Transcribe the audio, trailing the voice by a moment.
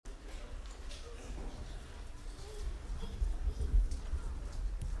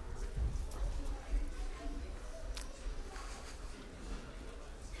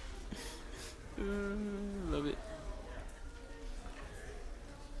Love it.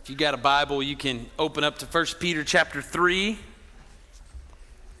 If you got a Bible, you can open up to 1 Peter chapter 3.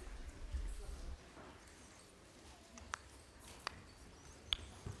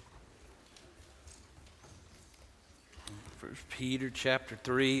 Peter chapter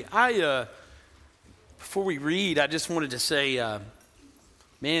 3. Before we read, I just wanted to say,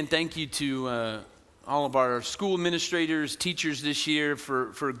 thank you to all of our school administrators, teachers this year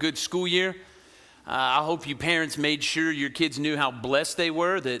for a good school year. I hope you parents made sure your kids knew how blessed they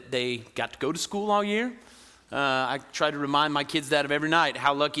were that they got to go to school all year. I try to remind my kids that of every night,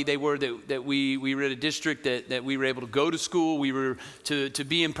 how lucky they were that we were at a district that we were able to go to school. We were to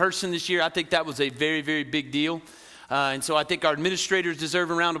be in person this year. I think that was a very, very big deal. And so I think our administrators deserve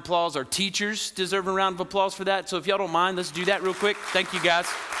a round of applause. Our teachers deserve a round of applause for that. So if y'all don't mind, let's do that real quick. Thank you, guys.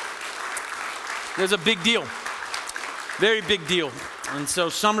 There's a big deal. Very big deal. And so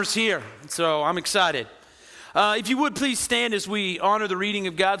summer's here. So I'm excited. If you would please stand as we honor the reading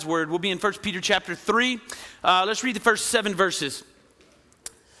of God's word. We'll be in 1 Peter chapter 3. Let's read the first 7 verses.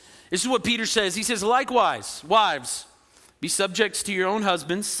 This is what Peter says. He says, "Likewise, wives, be subjects to your own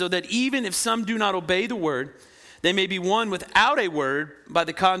husbands, so that even if some do not obey the word, they may be won without a word by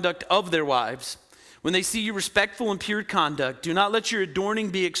the conduct of their wives. When they see you respectful and pure conduct, do not let your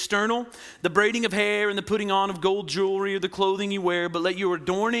adorning be external, the braiding of hair and the putting on of gold jewelry or the clothing you wear, but let your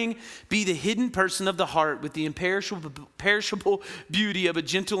adorning be the hidden person of the heart with the imperishable beauty of a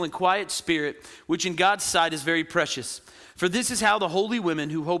gentle and quiet spirit, which in God's sight is very precious. For this is how the holy women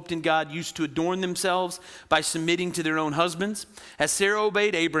who hoped in God used to adorn themselves by submitting to their own husbands. As Sarah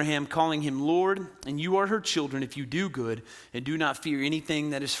obeyed Abraham, calling him Lord, and you are her children if you do good and do not fear anything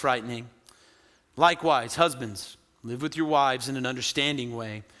that is frightening. Likewise, husbands, live with your wives in an understanding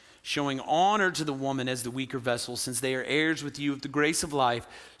way, showing honor to the woman as the weaker vessel, since they are heirs with you of the grace of life,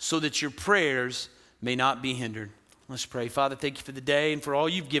 so that your prayers may not be hindered." Let's pray. Father, thank you for the day and for all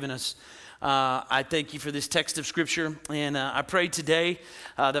you've given us. I thank you for this text of Scripture, and I pray today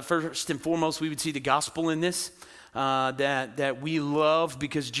that first and foremost we would see the gospel in this, that we love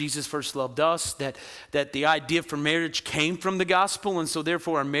because Jesus first loved us, that the idea for marriage came from the gospel, and so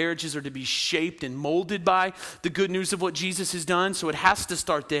therefore our marriages are to be shaped and molded by the good news of what Jesus has done, so it has to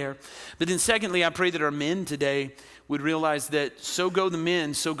start there. But then secondly, I pray that our men today would realize that so go the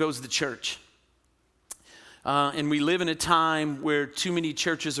men, so goes the church. And we live in a time where too many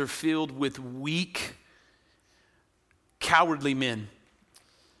churches are filled with weak, cowardly men.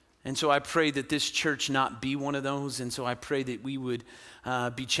 And so I pray that this church not be one of those. And so I pray that we would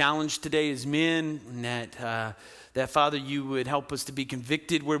be challenged today as men, and that Father, you would help us to be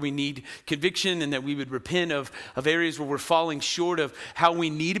convicted where we need conviction, and that we would repent of areas where we're falling short of how we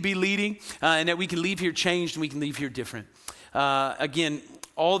need to be leading, and that we can leave here changed and we can leave here different. Again,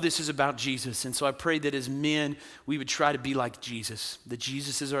 all this is about Jesus, and so I pray that as men, we would try to be like Jesus, that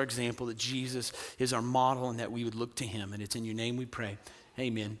Jesus is our example, that Jesus is our model, and that we would look to him. And it's in your name we pray.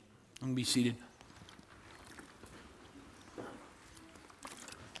 Amen. I'm going to be seated.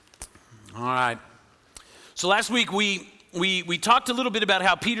 All right. So last week we talked a little bit about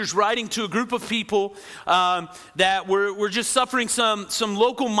how Peter's writing to a group of people that were just suffering some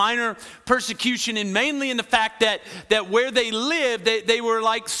local minor persecution, and mainly in the fact that where they lived, they were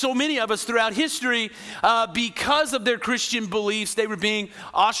like so many of us throughout history, because of their Christian beliefs, they were being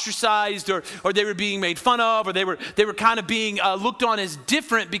ostracized or they were being made fun of, or they were kind of being looked on as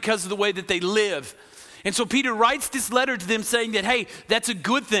different because of the way that they live. And so Peter writes this letter to them saying that, hey, that's a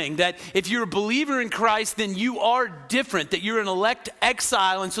good thing, that if you're a believer in Christ, then you are different, that you're an elect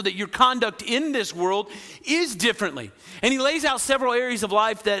exile, and so that your conduct in this world is differently. And he lays out several areas of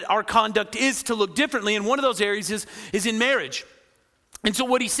life that our conduct is to look differently, and one of those areas is in marriage. And so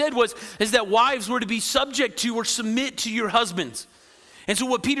what he said is that wives were to be subject to or submit to your husbands. And so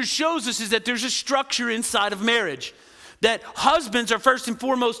what Peter shows us is that there's a structure inside of marriage, that husbands are first and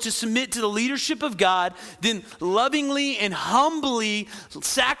foremost to submit to the leadership of God, then lovingly and humbly,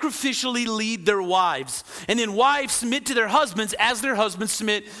 sacrificially lead their wives. And then wives submit to their husbands as their husbands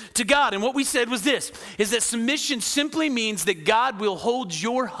submit to God. And what we said was this, is that submission simply means that God will hold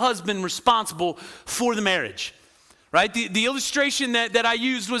your husband responsible for the marriage. Right? The illustration that I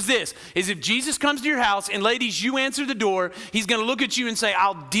used was this, is if Jesus comes to your house and ladies, you answer the door, he's going to look at you and say,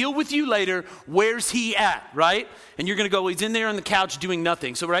 I'll deal with you later. Where's he at? Right? And you're going to go, well, he's in there on the couch doing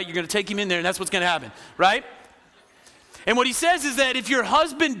nothing. So, right, you're going to take him in there and that's what's going to happen. Right? And what he says is that if your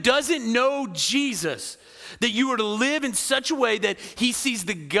husband doesn't know Jesus, That you are to live in such a way that he sees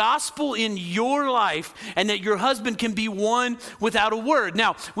the gospel in your life and that your husband can be won without a word.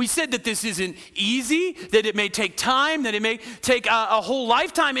 Now, we said that this isn't easy, that it may take time, that it may take a whole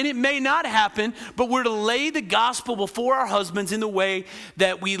lifetime, and it may not happen, but we're to lay the gospel before our husbands in the way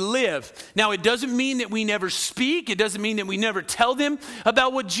that we live. Now, it doesn't mean that we never speak. It doesn't mean that we never tell them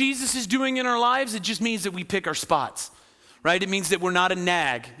about what Jesus is doing in our lives. It just means that we pick our spots. Right? It means that we're not a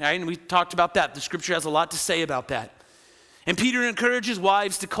nag, right? And we talked about that. The scripture has a lot to say about that. And Peter encourages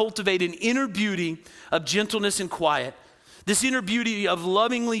wives to cultivate an inner beauty of gentleness and quiet. This inner beauty of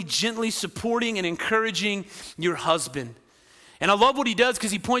lovingly, gently supporting and encouraging your husband. And I love what he does because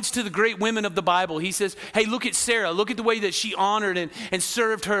he points to the great women of the Bible. He says, hey, look at Sarah. Look at the way that she honored and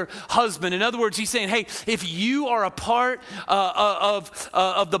served her husband. In other words, he's saying, hey, if you are a part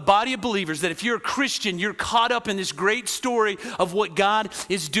of the body of believers, that if you're a Christian, you're caught up in this great story of what God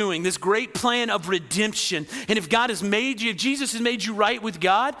is doing, this great plan of redemption. And if God has made you, if Jesus has made you right with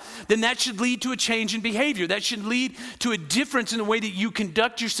God, then that should lead to a change in behavior. That should lead to a difference in the way that you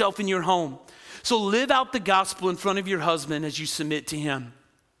conduct yourself in your home. So live out the gospel in front of your husband as you submit to him.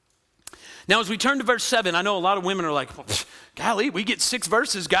 Now, as we turn to verse 7, I know a lot of women are like, well, golly, we get 6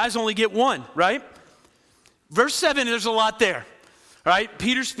 verses. Guys only get 1, right? Verse 7, there's a lot there, right?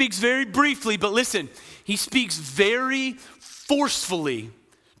 Peter speaks very briefly, but listen, he speaks very forcefully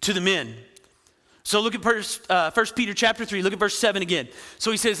to the men. So look at 1 Peter chapter 3, look at verse 7 again.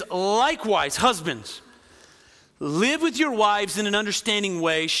 So he says, likewise, husbands, live with your wives in an understanding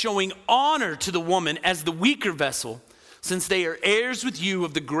way, showing honor to the woman as the weaker vessel, since they are heirs with you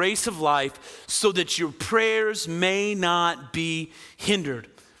of the grace of life, so that your prayers may not be hindered.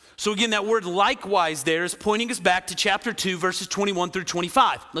 So again, that word likewise there is pointing us back to chapter 2, verses 21 through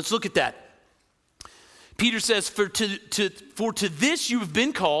 25. Let's look at that. Peter says, for to this you have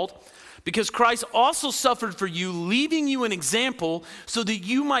been called, because Christ also suffered for you, leaving you an example so that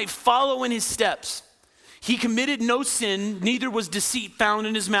you might follow in his steps. He committed no sin, neither was deceit found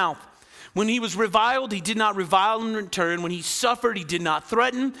in his mouth. When he was reviled, he did not revile in return. When he suffered, he did not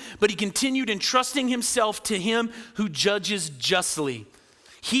threaten, but he continued entrusting himself to him who judges justly.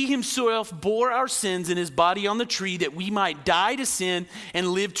 He himself bore our sins in his body on the tree, that we might die to sin and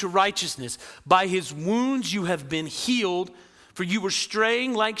live to righteousness. By his wounds you have been healed, for you were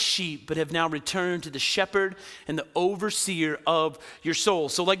straying like sheep, but have now returned to the shepherd and the overseer of your soul.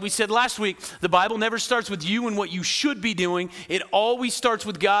 So like we said last week, the Bible never starts with you and what you should be doing. It always starts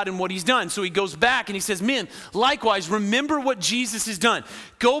with God and what he's done. So he goes back and he says, men, likewise, remember what Jesus has done.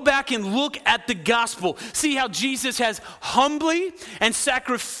 Go back and look at the gospel. See how Jesus has humbly and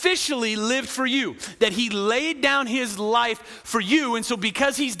sacrificially lived for you, that he laid down his life for you. And so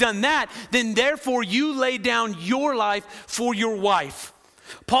because he's done that, then therefore you lay down your life for your wife.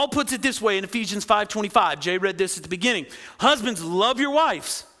 Paul puts it this way in Ephesians 5:25. Jay read this at the beginning. Husbands, love your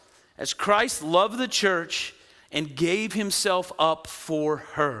wives as Christ loved the church and gave himself up for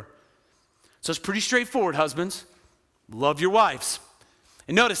her. So it's pretty straightforward, husbands. Love your wives.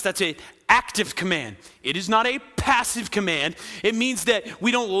 And notice that's an active command. It is not a passive command. It means that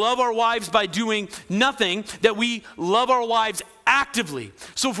we don't love our wives by doing nothing, that we love our wives actively.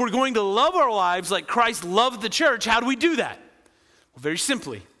 So if we're going to love our wives like Christ loved the church, how do we do that? Well, very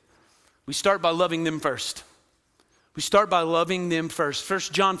simply, we start by loving them first. We start by loving them first.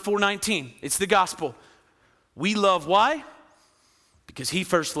 1 John 4:19, it's the gospel. We love, why? Because he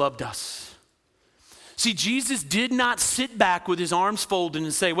first loved us. See, Jesus did not sit back with his arms folded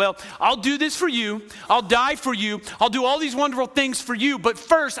and say, well, I'll do this for you. I'll die for you. I'll do all these wonderful things for you. But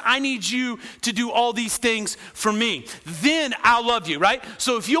first, I need you to do all these things for me. Then I'll love you, right?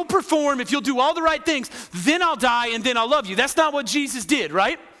 So if you'll perform, if you'll do all the right things, then I'll die and then I'll love you. That's not what Jesus did,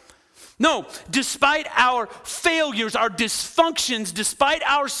 right? No, despite our failures, our dysfunctions, despite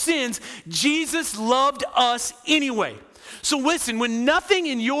our sins, Jesus loved us anyway. So listen, when nothing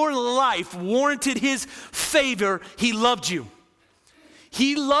in your life warranted his favor, he loved you.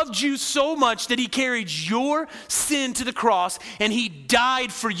 He loved you so much that he carried your sin to the cross and he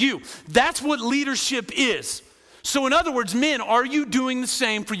died for you. That's what leadership is. So in other words, men, are you doing the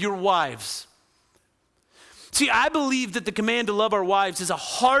same for your wives? See, I believe that the command to love our wives is a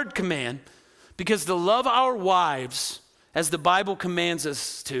hard command because to love our wives, as the Bible commands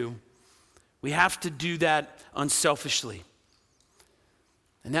us to, we have to do that unselfishly.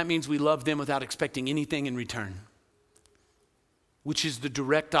 And that means we love them without expecting anything in return, which is the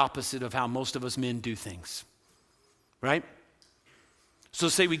direct opposite of how most of us men do things, right? So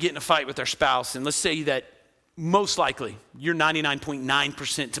say we get in a fight with our spouse, and let's say that most likely you're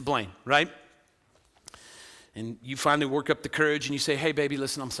 99.9% to blame, right? And you finally work up the courage and you say, hey, baby,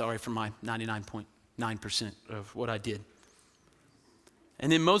 listen, I'm sorry for my 99.9%. 9% of what I did.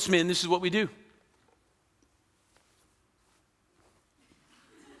 And then most men, this is what we do.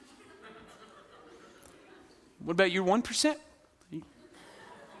 What about your 1%?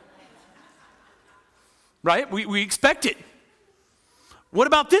 Right? We expect it. What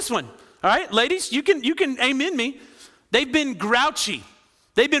about this one? All right, ladies, you can amen me. They've been grouchy.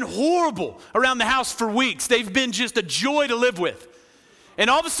 They've been horrible around the house for weeks. They've been just a joy to live with. And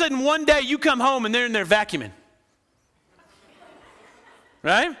all of a sudden, one day, you come home and they're in there vacuuming.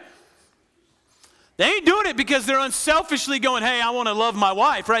 Right? They ain't doing it because they're unselfishly going, hey, I want to love my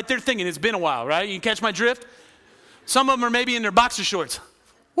wife, right? They're thinking it's been a while, right? You catch my drift? Some of them are maybe in their boxer shorts.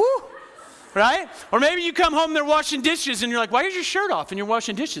 Woo! Right? Or maybe you come home and they're washing dishes and you're like, why is your shirt off and you're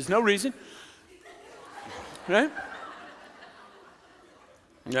washing dishes? No reason. Right?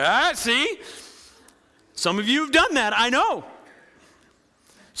 Yeah, see? Some of you have done that, I know.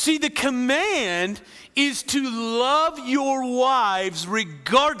 See, the command is to love your wives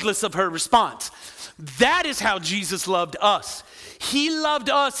regardless of her response. That is how Jesus loved us. He loved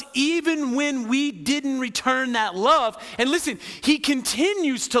us even when we didn't return that love. And listen, he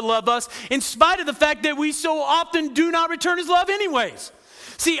continues to love us in spite of the fact that we so often do not return his love anyways.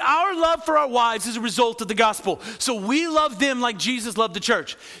 See, our love for our wives is a result of the gospel. So we love them like Jesus loved the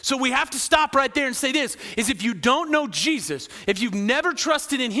church. So we have to stop right there and say this, is if you don't know Jesus, if you've never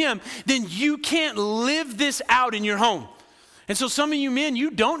trusted in him, then you can't live this out in your home. And so some of you men, you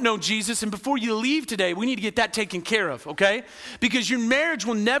don't know Jesus, and before you leave today, we need to get that taken care of, okay? Because your marriage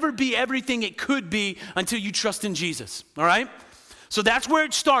will never be everything it could be until you trust in Jesus, all right? So that's where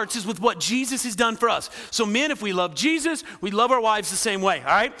it starts, is with what Jesus has done for us. So men, if we love Jesus, we love our wives the same way, all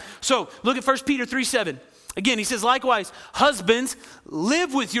right? So look at 1 Peter 3:7. Again, he says, likewise, husbands,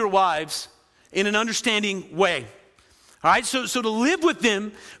 live with your wives in an understanding way. All right, so to live with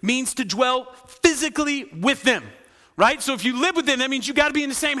them means to dwell physically with them, right? So if you live with them, that means you got to be in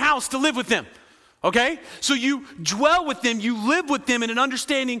the same house to live with them. Okay? So you dwell with them, you live with them in an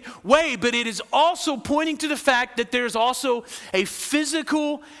understanding way, but it is also pointing to the fact that there's also a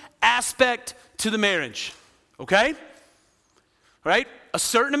physical aspect to the marriage. Okay? Right? A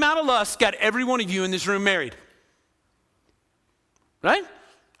certain amount of lust got every one of you in this room married. Right?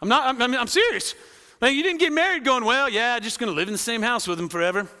 I'm serious. Like, you didn't get married going, well, yeah, just going to live in the same house with them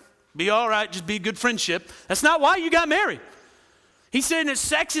forever. Be all right, just be a good friendship. That's not why you got married. He's saying that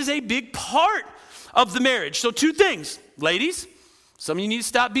sex is a big part of the marriage. So two things. Ladies, some of you need to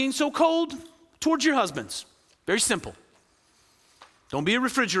stop being so cold towards your husbands. Very simple. Don't be a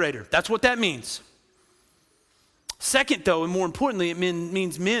refrigerator. That's what that means. Second, though, and more importantly, it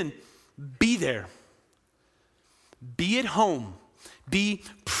means men, be there. Be at home. Be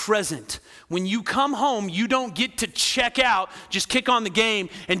present. When you come home, you don't get to check out, just kick on the game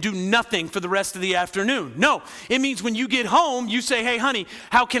and do nothing for the rest of the afternoon. No, it means when you get home, you say, hey, honey,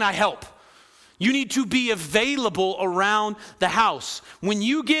 how can I help? You need to be available around the house. When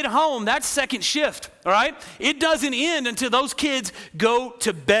you get home, that's second shift, all right? It doesn't end until those kids go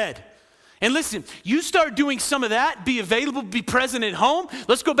to bed. And listen, you start doing some of that, be available, be present at home.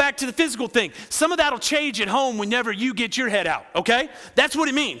 Let's go back to the physical thing. Some of that will change at home whenever you get your head out, okay? That's what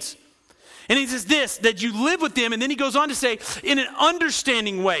it means. And he says this, that you live with them, and then he goes on to say, in an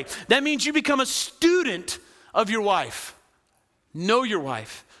understanding way. That means you become a student of your wife. Know your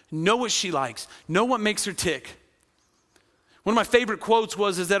wife. Know what she likes. Know what makes her tick. One of my favorite quotes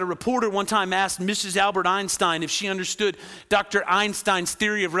is that a reporter one time asked Mrs. Albert Einstein if she understood Dr. Einstein's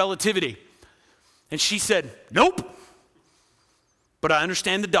theory of relativity. And she said, nope, but I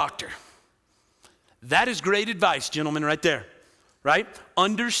understand the doctor. That is great advice, gentlemen, right there, right?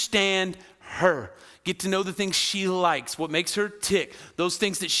 Understand her. Get to know the things she likes, what makes her tick, those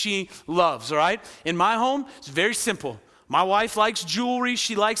things that she loves, all right? In my home, it's very simple. My wife likes jewelry,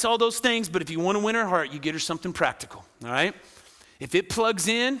 she likes all those things, but if you want to win her heart, you get her something practical, all right? If it plugs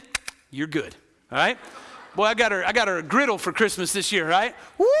in, you're good, all right? Boy, I got her a griddle for Christmas this year, right?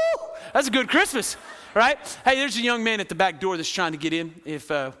 Woo! That's a good Christmas, right? Hey, there's a young man at the back door that's trying to get in. If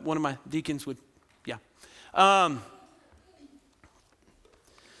one of my deacons would, yeah.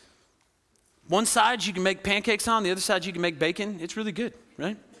 One side you can make pancakes on, the other side you can make bacon. It's really good,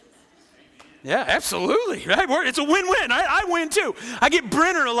 right? Yeah, absolutely, right? It's a win-win. I win too. I get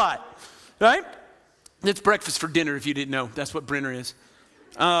Brenner a lot, right? It's breakfast for dinner if you didn't know. That's what Brenner is.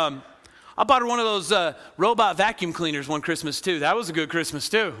 I bought her one of those robot vacuum cleaners one Christmas too. That was a good Christmas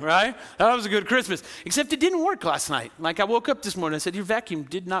too, right? That was a good Christmas. Except it didn't work last night. Like I woke up this morning, I said, your vacuum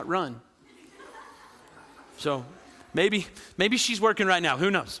did not run. So maybe she's working right now.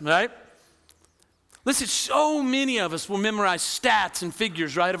 Who knows, right? Listen, so many of us will memorize stats and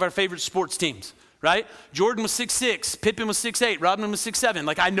figures, right, of our favorite sports teams, right? Jordan was 6'6", Pippen was 6'8", Rodman was 6'7".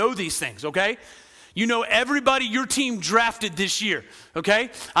 Like, I know these things, okay? You know everybody your team drafted this year, okay?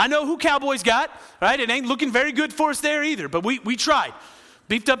 I know who Cowboys got, right? It ain't looking very good for us there either, but we tried.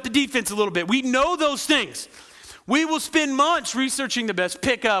 Beefed up the defense a little bit. We know those things. We will spend months researching the best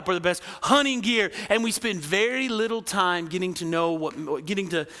pickup or the best hunting gear, and we spend very little time getting to know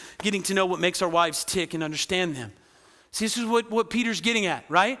what makes our wives tick and understand them. See, this is what Peter's getting at,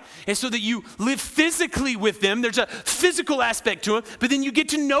 right? And so that you live physically with them. There's a physical aspect to it, but then you get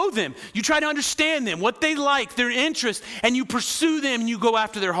to know them. You try to understand them, what they like, their interests, and you pursue them and you go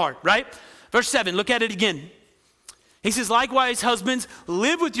after their heart, right? Verse 7, look at it again. He says, likewise, husbands,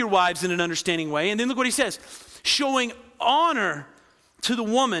 live with your wives in an understanding way. And then look what he says, showing honor to the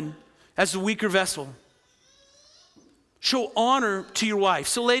woman as the weaker vessel. Show honor to your wife.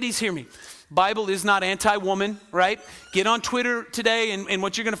 So ladies, hear me. Bible is not anti-woman, right? Get on Twitter today, and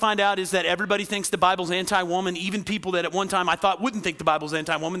what you're going to find out is that everybody thinks the Bible's anti-woman. Even people that at one time I thought wouldn't think the Bible's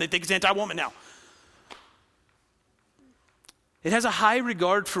anti-woman, they think it's anti-woman now. It has a high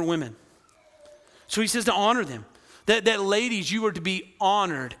regard for women. So he says to honor them. That ladies, you are to be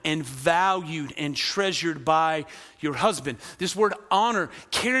honored and valued and treasured by your husband. This word honor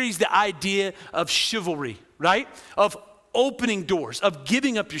carries the idea of chivalry, right? Of opening doors, of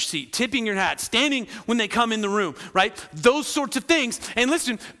giving up your seat, tipping your hat, standing when they come in the room, right? Those sorts of things. And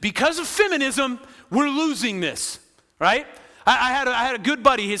listen, because of feminism, we're losing this, right? I had a good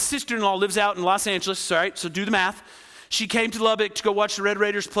buddy. His sister-in-law lives out in Los Angeles, all right? So do the math. She came to Lubbock to go watch the Red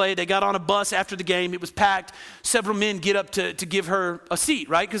Raiders play. They got on a bus after the game. It was packed. Several men get up to give her a seat,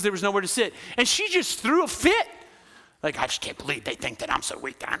 right? Because there was nowhere to sit. And she just threw a fit. Like, I just can't believe they think that I'm so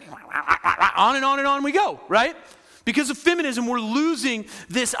weak. On and on and on we go, right? Because of feminism, we're losing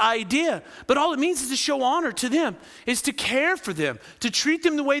this idea. But all it means is to show honor to them, is to care for them, to treat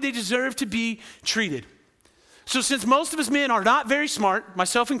them the way they deserve to be treated. So since most of us men are not very smart,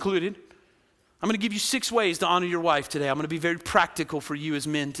 myself included, I'm going to give you 6 ways to honor your wife today. I'm going to be very practical for you as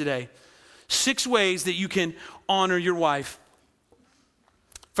men today. 6 ways that you can honor your wife.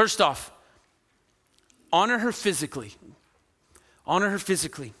 First off, honor her physically. Honor her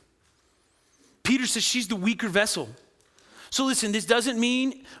physically. Peter says she's the weaker vessel. So listen, this doesn't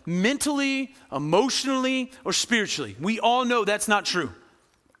mean mentally, emotionally, or spiritually. We all know that's not true.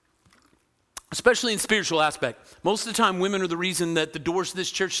 Especially in spiritual aspect. Most of the time, women are the reason that the doors to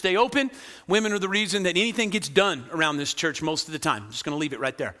this church stay open. Women are the reason that anything gets done around this church most of the time. I'm just going to leave it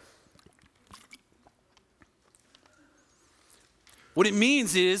right there. What it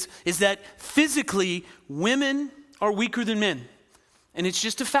means is that physically, women are weaker than men. And it's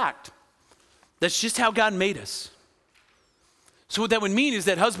just a fact. That's just how God made us. So what that would mean is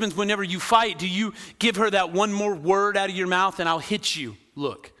that husbands, whenever you fight, do you give her that one more word out of your mouth and I'll hit you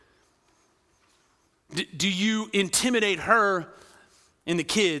look? Do you intimidate her and the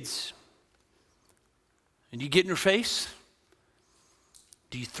kids? And you get in her face?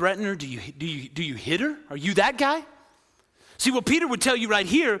 Do you threaten her? Do you hit her? Are you that guy? See, what Peter would tell you right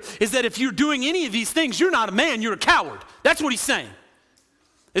here is that if you're doing any of these things, you're not a man, you're a coward. That's what he's saying.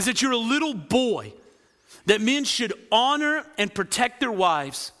 Is that you're a little boy. That men should honor and protect their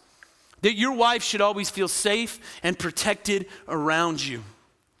wives. That your wife should always feel safe and protected around you.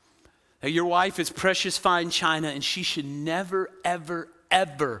 That your wife is precious fine china and she should never, ever,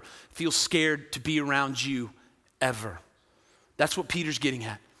 ever feel scared to be around you, ever. That's what Peter's getting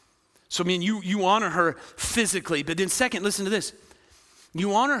at. So, I mean, you honor her physically, but then second, listen to this.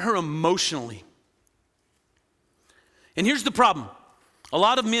 You honor her emotionally. And here's the problem. A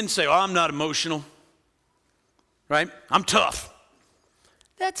lot of men say, I'm not emotional, right? I'm tough.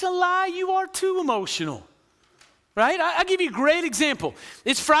 That's a lie. You are too emotional. Right? I'll give you a great example.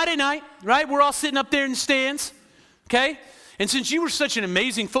 It's Friday night, right? We're all sitting up there in the stands, okay? And since you were such an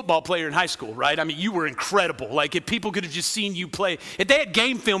amazing football player in high school, right? I mean, you were incredible. Like, if people could have just seen you play, if they had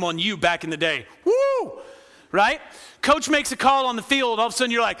game film on you back in the day, woo, right? Coach makes a call on the field, all of a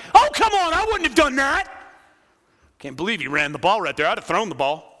sudden you're like, oh, come on, I wouldn't have done that. Can't believe you ran the ball right there. I'd have thrown the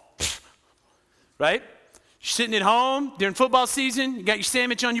ball, right? You're sitting at home during football season, you got your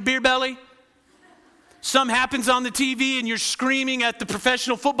sandwich on your beer belly. Something happens on the TV and you're screaming at the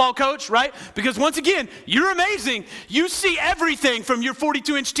professional football coach, right? Because once again, you're amazing. You see everything from your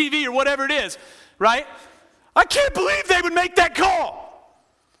 42-inch TV or whatever it is, right? I can't believe they would make that call.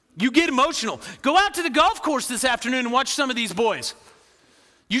 You get emotional. Go out to the golf course this afternoon and watch some of these boys.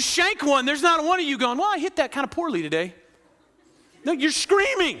 You shank one, there's not one of you going, well, I hit that kind of poorly today. No, you're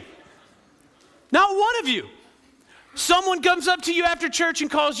screaming. Not one of you. Someone comes up to you after church and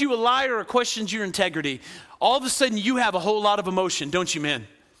calls you a liar or questions your integrity. All of a sudden, you have a whole lot of emotion, don't you, men?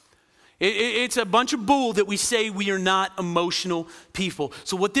 It's a bunch of bull that we say we are not emotional people.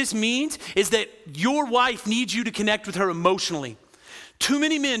 So what this means is that your wife needs you to connect with her emotionally. Too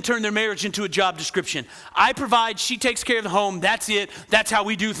many men turn their marriage into a job description. I provide, she takes care of the home, that's it, that's how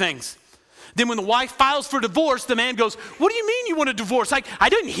we do things. Then when the wife files for divorce, the man goes, what do you mean you want a divorce? Like, I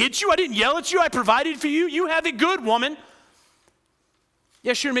didn't hit you, I didn't yell at you, I provided for you, you have it good, woman.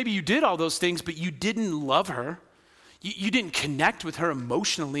 Yeah, sure, maybe you did all those things, but you didn't love her. You didn't connect with her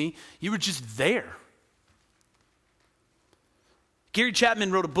emotionally, you were just there. Gary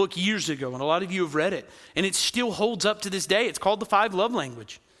Chapman wrote a book years ago, and a lot of you have read it, and it still holds up to this day. It's called The 5 Love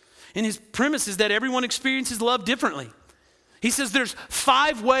Language. And his premise is that everyone experiences love differently. He says there's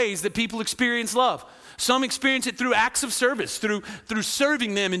 5 ways that people experience love. Some experience it through acts of service, through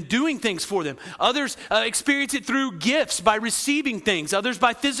serving them and doing things for them. Others experience it through gifts, by receiving things. Others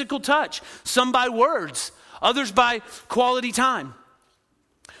by physical touch. Some by words. Others by quality time.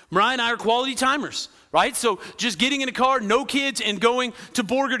 Mariah and I are quality timers. Right? So just getting in a car, no kids, and going to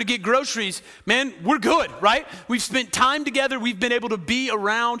Borger to get groceries, man, we're good, right? We've spent time together. We've been able to be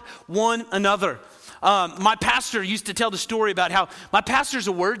around one another. My pastor used to tell the story about how my pastor's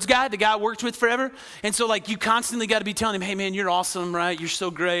a words guy, the guy I worked with forever. And so like you constantly got to be telling him, hey man, you're awesome, right? You're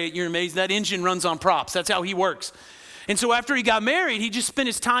so great. You're amazing. That engine runs on props. That's how he works. And so after he got married, he just spent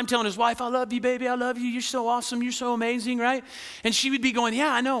his time telling his wife, I love you, baby. I love you. You're so awesome. You're so amazing, right? And she would be going,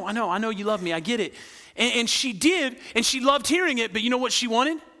 yeah, I know you love me. I get it. And she did, and she loved hearing it, but you know what she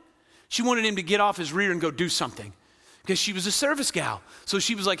wanted? She wanted him to get off his rear and go do something, because she was a service gal. So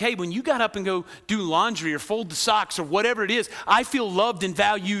she was like, hey, when you got up and go do laundry or fold the socks or whatever it is, I feel loved and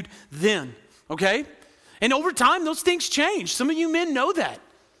valued then, okay? And over time, those things change. Some of you men know that,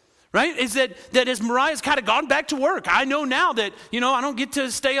 right? Is that as Mariah's kind of gone back to work, I know now that, I don't get to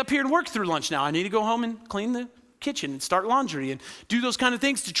stay up here and work through lunch now. I need to go home and clean the kitchen and start laundry and do those kind of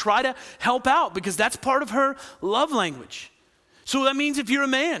things to try to help out, because that's part of her love language. So that means if you're a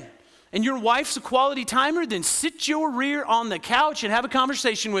man and your wife's a quality timer, then sit your rear on the couch and have a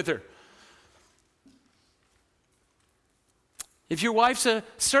conversation with her. If your wife's a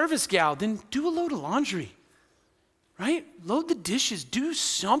service gal, then do a load of laundry, right? Load the dishes, do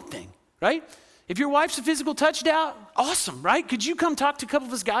something, right? If your wife's a physical touchdown, awesome, right? Could you come talk to a couple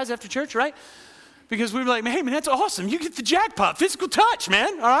of us guys after church, right? Because we were like, hey, man, that's awesome. You get the jackpot. Physical touch,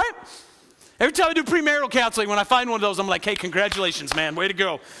 man, all right? Every time I do premarital counseling, when I find one of those, I'm like, hey, congratulations, man. Way to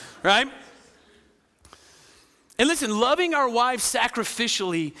go, right? And listen, loving our wives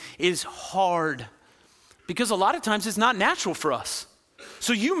sacrificially is hard, because a lot of times it's not natural for us.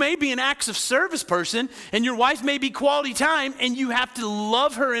 So you may be an acts of service person, and your wife may be quality time, and you have to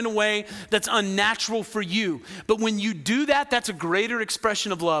love her in a way that's unnatural for you. But when you do that, that's a greater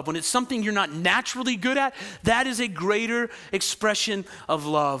expression of love. When it's something you're not naturally good at, that is a greater expression of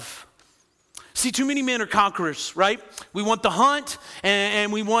love. See, too many men are conquerors, right? We want the hunt,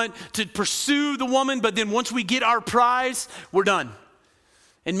 and we want to pursue the woman, but then once we get our prize, we're done.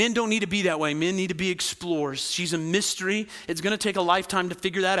 And men don't need to be that way. Men need to be explorers. She's a mystery. It's going to take a lifetime to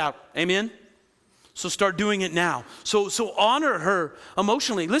figure that out. Amen? So start doing it now. So honor her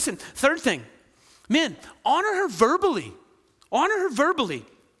emotionally. Listen, third thing, men, honor her verbally. Honor her verbally.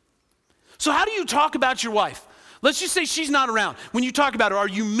 So how do you talk about your wife? Let's just say she's not around. When you talk about her, are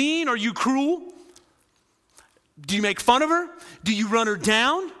you mean? Are you cruel? Do you make fun of her? Do you run her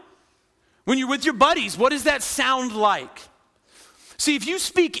down? When you're with your buddies, what does that sound like? See, if you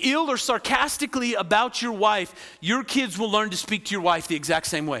speak ill or sarcastically about your wife, your kids will learn to speak to your wife the exact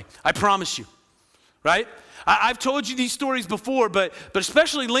same way. I promise you, right? I've told you these stories before, but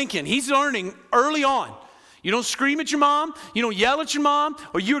especially Lincoln, he's learning early on. You don't scream at your mom, you don't yell at your mom,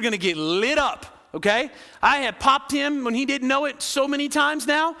 or you're going to get lit up, okay? I have popped him when he didn't know it so many times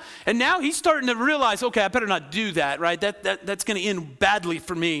now, and now he's starting to realize, okay, I better not do that, right? That's going to end badly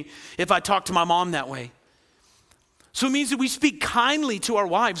for me if I talk to my mom that way. So it means that we speak kindly to our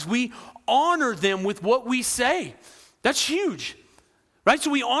wives. We honor them with what we say. That's huge, right?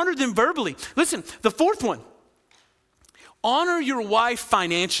 So we honor them verbally. Listen, the fourth one, honor your wife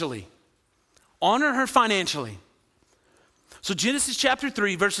financially. Honor her financially. So Genesis chapter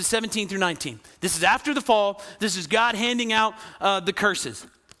 3, verses 17 through 19. This is after the fall. This is God handing out the curses.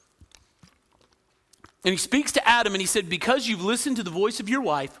 And he speaks to Adam and he said, because you've listened to the voice of your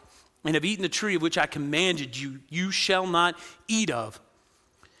wife, and have eaten the tree of which I commanded you, you shall not eat of.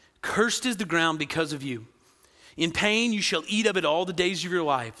 Cursed is the ground because of you. In pain you shall eat of it all the days of your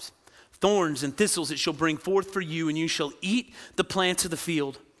lives. Thorns and thistles it shall bring forth for you, and you shall eat the plants of the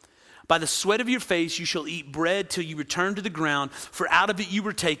field. By the sweat of your face you shall eat bread till you return to the ground, for out of it you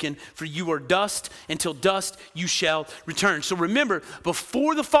were taken, for you are dust, and till dust you shall return. So remember,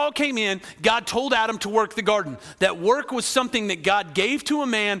 before the fall came in, God told Adam to work the garden. That work was something that God gave to a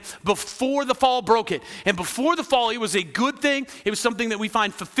man before the fall broke it. And before the fall, it was a good thing. It was something that we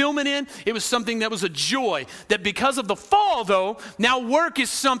find fulfillment in. It was something that was a joy. That because of the fall, though, now work is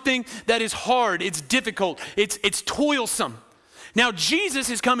something that is hard, it's difficult, it's toilsome. Now, Jesus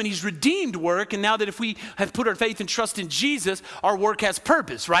has come and he's redeemed work, and now that if we have put our faith and trust in Jesus, our work has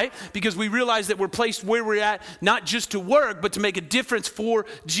purpose, right? Because we realize that we're placed where we're at, not just to work, but to make a difference for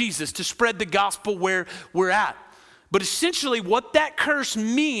Jesus, to spread the gospel where we're at. But essentially, what that curse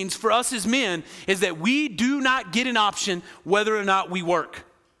means for us as men is that we do not get an option whether or not we work.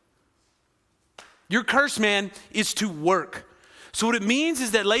 Your curse, man, is to work. So what it means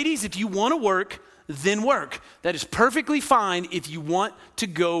is that, ladies, if you want to work, then work. That is perfectly fine if you want to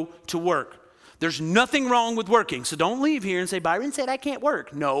go to work. There's nothing wrong with working. So don't leave here and say, Byron said I can't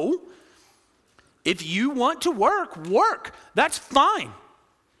work. No. If you want to work, work. That's fine,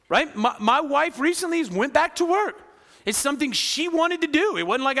 right? My wife recently went back to work. It's something she wanted to do. It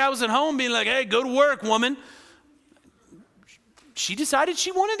wasn't like I was at home being like, hey, go to work, woman. She decided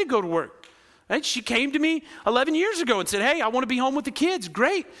she wanted to go to work. Right? She came to me 11 years ago and said, hey, I want to be home with the kids.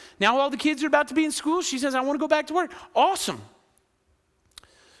 Great. Now all the kids are about to be in school. She says, I want to go back to work. Awesome.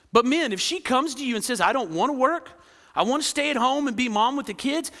 But men, if she comes to you and says, I don't want to work, I want to stay at home and be mom with the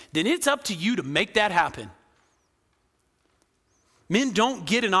kids, then it's up to you to make that happen. Men don't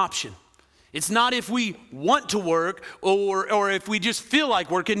get an option. It's not if we want to work or if we just feel like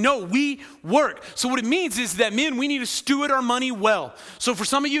working. No, we work. So what it means is that, men, we need to steward our money well. So for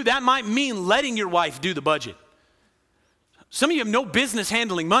some of you, that might mean letting your wife do the budget. Some of you have no business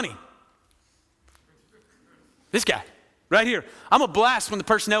handling money. This guy right here. I'm a blast when the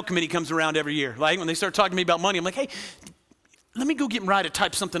personnel committee comes around every year. Like when they start talking to me about money, I'm like, hey, let me go get Mariah to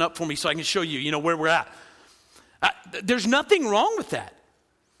type something up for me so I can show you, where we're at. There's nothing wrong with that.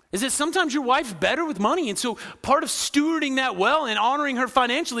 Is that sometimes your wife's better with money, and so part of stewarding that well and honoring her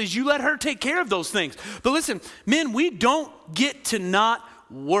financially is you let her take care of those things. But listen, men, we don't get to not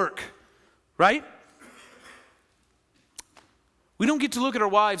work, right? We don't get to look at our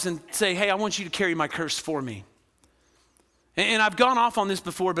wives and say, hey, I want you to carry my curse for me. And I've gone off on this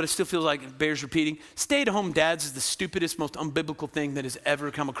before, but I still feel like it bears repeating. Stay-at-home dads is the stupidest, most unbiblical thing that has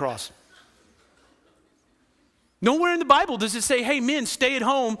ever come across. Nowhere in the Bible does it say, hey, men, stay at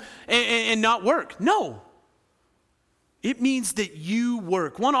home and not work. No. It means that you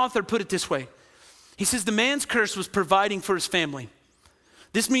work. One author put it this way. He says the man's curse was providing for his family.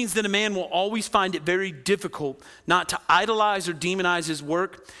 This means that a man will always find it very difficult not to idolize or demonize his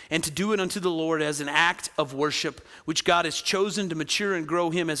work and to do it unto the Lord as an act of worship, which God has chosen to mature and grow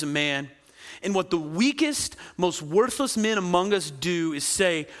him as a man. And what the weakest, most worthless men among us do is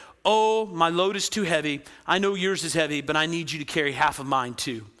say, oh, my load is too heavy. I know yours is heavy, but I need you to carry half of mine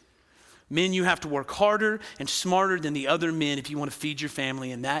too. Men, you have to work harder and smarter than the other men if you want to feed your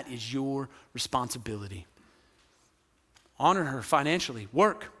family, and that is your responsibility. Honor her financially.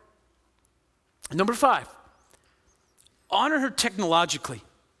 Work. Number 5, honor her technologically.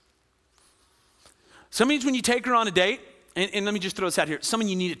 Some means when you take her on a date, and let me just throw this out here. Some of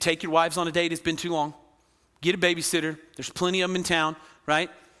you need to take your wives on a date. It's been too long. Get a babysitter. There's plenty of them in town,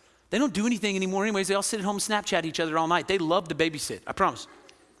 right? They don't do anything anymore anyways. They all sit at home and Snapchat each other all night. They love to babysit, I promise.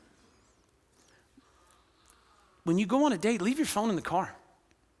 When you go on a date, leave your phone in the car.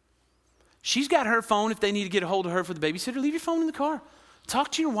 She's got her phone if they need to get a hold of her for the babysitter. Leave your phone in the car.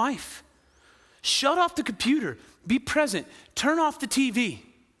 Talk to your wife. Shut off the computer. Be present. Turn off the TV.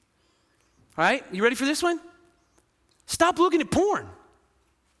 All right, you ready for this one? Stop looking at porn.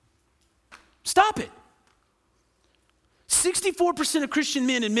 Stop it. 64% of Christian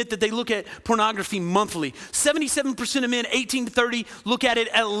men admit that they look at pornography monthly. 77% of men, 18 to 30, look at it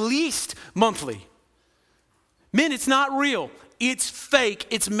at least monthly. Men, it's not real. It's fake.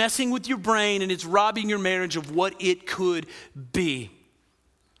 It's messing with your brain, and it's robbing your marriage of what it could be.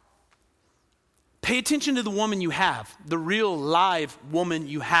 Pay attention to the woman you have, the real live woman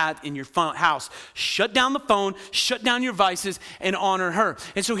you have in your house. Shut down the phone, shut down your vices, and honor her.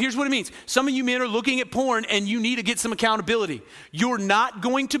 And so here's what it means. Some of you men are looking at porn and you need to get some accountability. You're not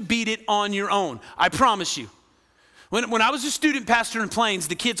going to beat it on your own. I promise you. When I was a student pastor in Plains,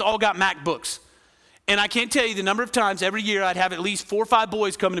 the kids all got MacBooks. And I can't tell you the number of times every year I'd have at least 4 or 5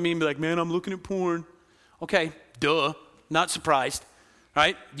 boys come to me and be like, man, I'm looking at porn. Okay, duh, not surprised. All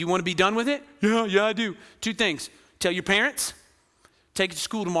right, you want to be done with it? Yeah, I do. 2 things. Tell your parents, take it to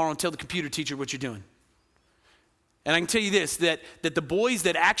school tomorrow and tell the computer teacher what you're doing. And I can tell you this, that the boys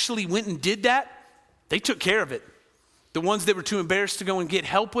that actually went and did that, they took care of it. The ones that were too embarrassed to go and get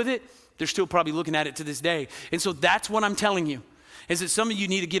help with it, they're still probably looking at it to this day. And so that's what I'm telling you, is that some of you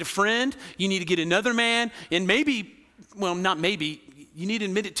need to get a friend, you need to get another man, and maybe, well, not maybe, you need to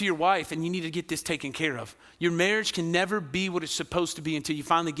admit it to your wife and you need to get this taken care of. Your marriage can never be what it's supposed to be until you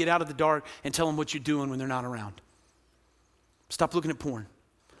finally get out of the dark and tell them what you're doing when they're not around. Stop looking at porn.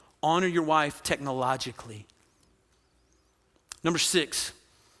 Honor your wife technologically. Number 6,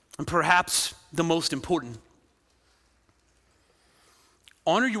 and perhaps the most important,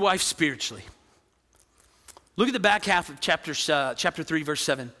 honor your wife spiritually. Look at the back half of chapter 3, verse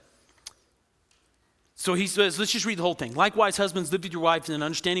 7. So he says, let's just read the whole thing. Likewise, husbands, live with your wives in an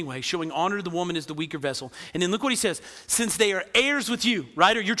understanding way, showing honor to the woman as the weaker vessel. And then look what he says. Since they are heirs with you,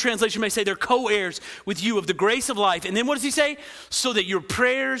 right? Or your translation may say they're co-heirs with you of the grace of life. And then what does he say? So that your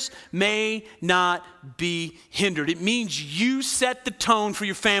prayers may not be hindered. It means you set the tone for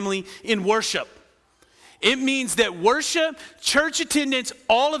your family in worship. It means that worship, church attendance,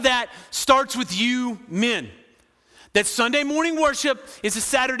 all of that starts with you men. That Sunday morning worship is a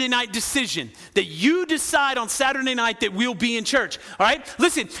Saturday night decision. That you decide on Saturday night that we'll be in church. All right?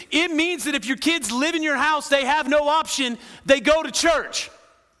 Listen, it means that if your kids live in your house, they have no option. They go to church.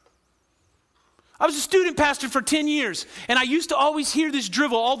 I was a student pastor for 10 years, and I used to always hear this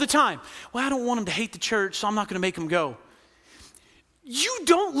drivel all the time. Well, I don't want them to hate the church, so I'm not going to make them go. You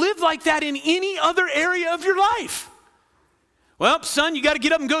don't live like that in any other area of your life. Well, son, you got to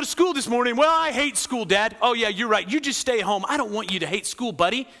get up and go to school this morning. Well, I hate school, Dad. Oh, yeah, you're right. You just stay home. I don't want you to hate school,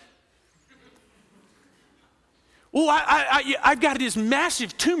 buddy. Well, I've got this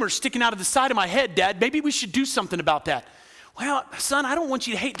massive tumor sticking out of the side of my head, Dad. Maybe we should do something about that. Well, son, I don't want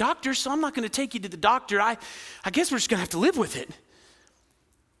you to hate doctors, so I'm not going to take you to the doctor. I guess we're just going to have to live with it.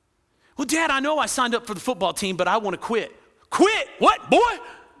 Well, Dad, I know I signed up for the football team, but I want to quit. Quit? What, boy?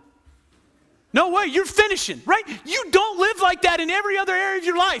 No way, you're finishing, right? You don't live like that in every other area of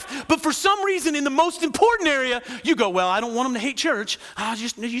your life. But for some reason, in the most important area, you go, well, I don't want them to hate church.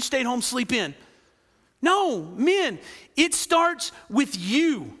 You stay at home, sleep in. No, men, it starts with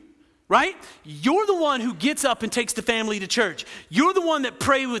you, right? You're the one who gets up and takes the family to church. You're the one that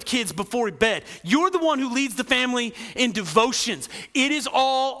prays with kids before bed. You're the one who leads the family in devotions. It is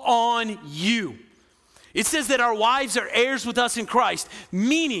all on you. It says that our wives are heirs with us in Christ,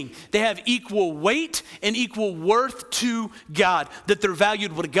 meaning they have equal weight and equal worth to God, that they're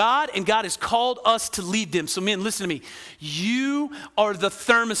valued with God, and God has called us to lead them. So men, listen to me. You are the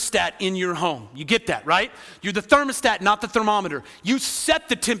thermostat in your home. You get that, right? You're the thermostat, not the thermometer. You set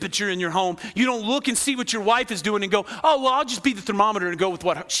the temperature in your home. You don't look and see what your wife is doing and go, oh, well, I'll just be the thermometer and go with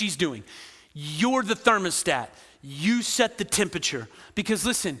what she's doing. You're the thermostat. You set the temperature. Because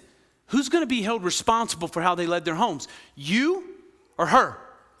listen, who's going to be held responsible for how they led their homes? You or her?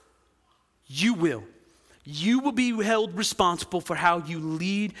 You will. You will be held responsible for how you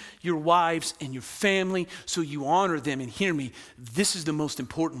lead your wives and your family, so you honor them. And hear me, this is the most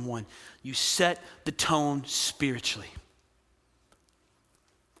important one. You set the tone spiritually.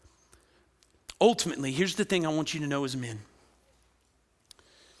 Ultimately, here's the thing I want you to know as men.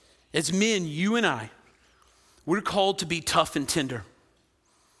 As men, you and I, we're called to be tough and tender.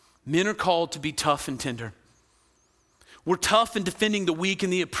 Men are called to be tough and tender. We're tough in defending the weak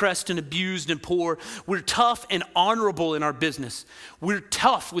and the oppressed and abused and poor. We're tough and honorable in our business. We're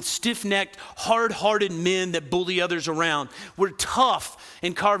tough with stiff-necked, hard-hearted men that bully others around. We're tough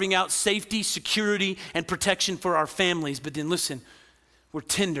in carving out safety, security, and protection for our families. But then listen, we're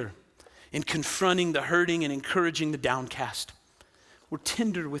tender in confronting the hurting and encouraging the downcast. We're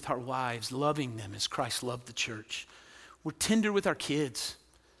tender with our wives, loving them as Christ loved the church. We're tender with our kids,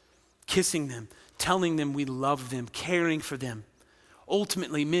 kissing them, telling them we love them, caring for them.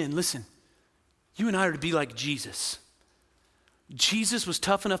 Ultimately, men, listen, you and I are to be like Jesus. Jesus was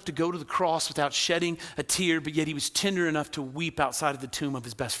tough enough to go to the cross without shedding a tear, but yet he was tender enough to weep outside of the tomb of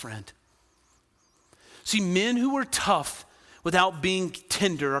his best friend. See, men who are tough without being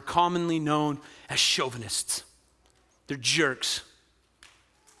tender are commonly known as chauvinists. They're jerks.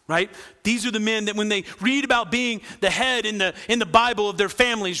 Right? These are the men that when they read about being the head in the Bible of their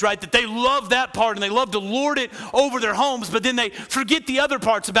families, right, that they love that part and they love to lord it over their homes, but then they forget the other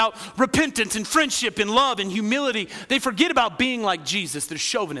parts about repentance and friendship and love and humility. They forget about being like Jesus. They're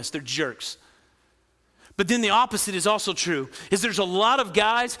chauvinists. They're jerks. But then the opposite is also true, is there's a lot of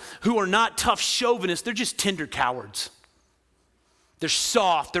guys who are not tough chauvinists. They're just tender cowards. They're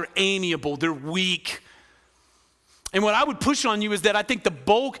soft. They're amiable. They're weak. And what I would push on you is that I think the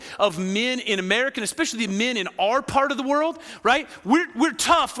bulk of men in America, and especially the men in our part of the world, right? We're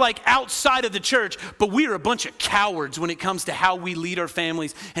tough like outside of the church, but we're a bunch of cowards when it comes to how we lead our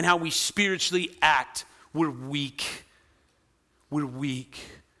families and how we spiritually act. We're weak. We're weak.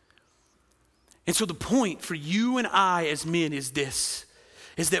 And so the point for you and I as men is this,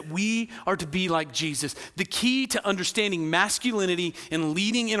 is that we are to be like Jesus. The key to understanding masculinity and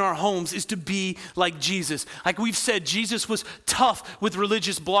leading in our homes is to be like Jesus. Like we've said, Jesus was tough with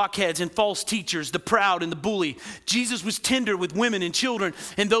religious blockheads and false teachers, the proud and the bully. Jesus was tender with women and children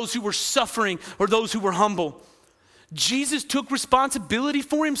and those who were suffering or those who were humble. Jesus took responsibility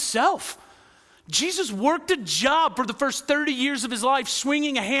for himself. Jesus worked a job for the first 30 years of his life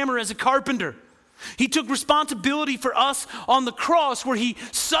swinging a hammer as a carpenter. He took responsibility for us on the cross where he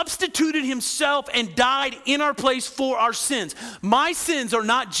substituted himself and died in our place for our sins. My sins are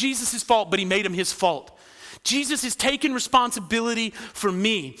not Jesus' fault, but he made them his fault. Jesus has taken responsibility for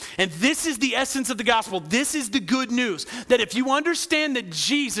me. And this is the essence of the gospel. This is the good news, that if you understand that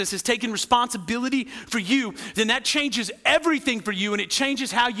Jesus has taken responsibility for you, then that changes everything for you, and it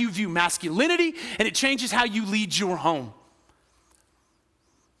changes how you view masculinity, and it changes how you lead your home.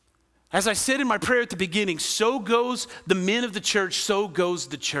 As I said in my prayer at the beginning, so goes the men of the church, so goes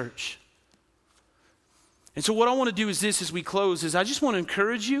the church. And so what I want to do is this as we close, is I just want to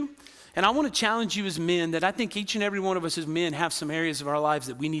encourage you, and I want to challenge you as men that I think each and every one of us as men have some areas of our lives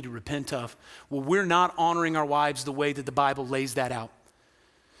that we need to repent of. Well, we're not honoring our wives the way that the Bible lays that out.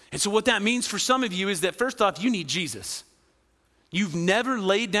 And so what that means for some of you is that first off, you need Jesus. You've never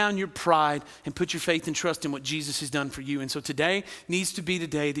laid down your pride and put your faith and trust in what Jesus has done for you. And so today needs to be the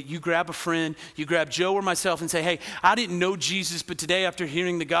day that you grab a friend, you grab Joe or myself and say, hey, I didn't know Jesus, but today after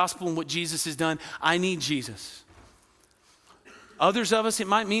hearing the gospel and what Jesus has done, I need Jesus. Others of us, it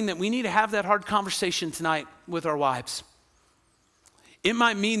might mean that we need to have that hard conversation tonight with our wives. It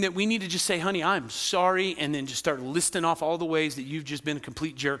might mean that we need to just say, honey, I'm sorry, and then just start listing off all the ways that you've just been a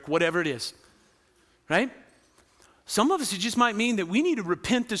complete jerk, whatever it is, right? Some of us, it just might mean that we need to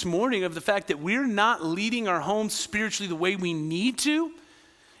repent this morning of the fact that we're not leading our homes spiritually the way we need to,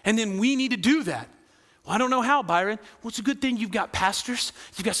 and then we need to do that. Well, I don't know how, Byron. Well, it's a good thing you've got pastors,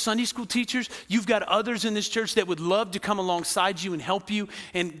 you've got Sunday school teachers, you've got others in this church that would love to come alongside you and help you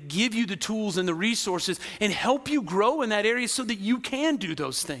and give you the tools and the resources and help you grow in that area so that you can do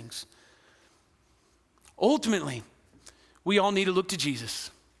those things. Ultimately, we all need to look to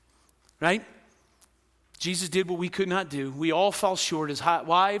Jesus, right? Jesus did what we could not do. We all fall short as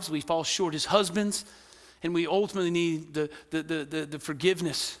wives, we fall short as husbands, and we ultimately need the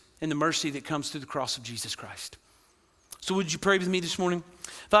forgiveness and the mercy that comes through the cross of Jesus Christ. So would you pray with me this morning?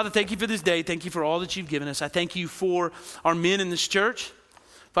 Father, thank you for this day. Thank you for all that you've given us. I thank you for our men in this church.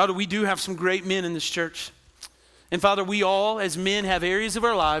 Father, we do have some great men in this church. And Father, we all as men have areas of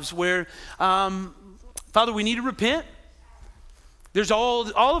our lives where, Father, we need to repent. There's all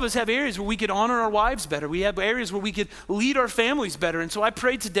of us have areas where we could honor our wives better. We have areas where we could lead our families better. And so I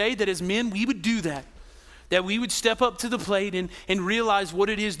pray today that as men, we would do that we would step up to the plate and realize what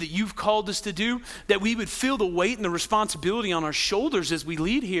it is that you've called us to do, that we would feel the weight and the responsibility on our shoulders as we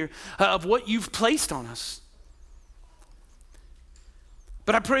lead here of what you've placed on us.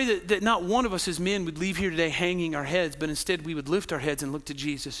 But I pray that not one of us as men would leave here today hanging our heads, but instead we would lift our heads and look to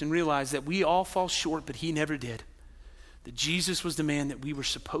Jesus and realize that we all fall short, but he never did. That Jesus was the man that we were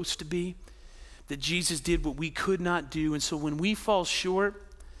supposed to be, that Jesus did what we could not do. And so when we fall short,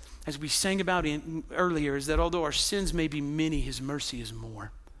 as we sang about earlier, is that although our sins may be many, his mercy is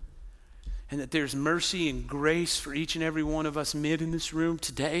more. And that there's mercy and grace for each and every one of us men in this room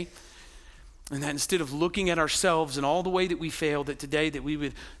today. And that instead of looking at ourselves and all the way that we failed, that today that we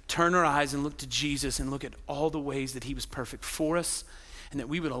would turn our eyes and look to Jesus and look at all the ways that he was perfect for us. And that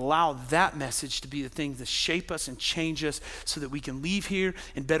we would allow that message to be the thing that shape us and change us so that we can leave here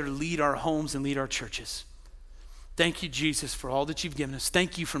and better lead our homes and lead our churches. Thank you, Jesus, for all that you've given us.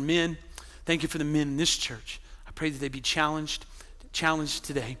 Thank you for men. Thank you for the men in this church. I pray that they be challenged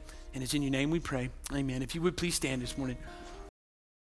today. And it's in your name we pray. Amen. If you would please stand this morning.